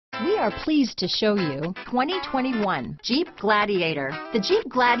We are pleased to show you 2021 Jeep Gladiator. The Jeep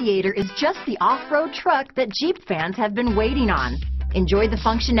Gladiator is just the off-road truck that Jeep fans have been waiting on. Enjoy the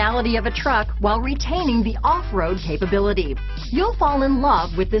functionality of a truck while retaining the off-road capability. You'll fall in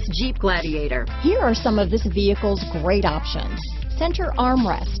love with this Jeep Gladiator. Here are some of this vehicle's great options: center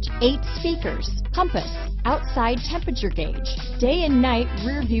armrest, 8 speakers, compass, outside temperature gauge, day and night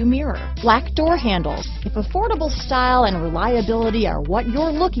rear view mirror, black door handles. If affordable style and reliability are what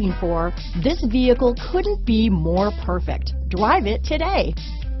you're looking for, this vehicle couldn't be more perfect. Drive it today.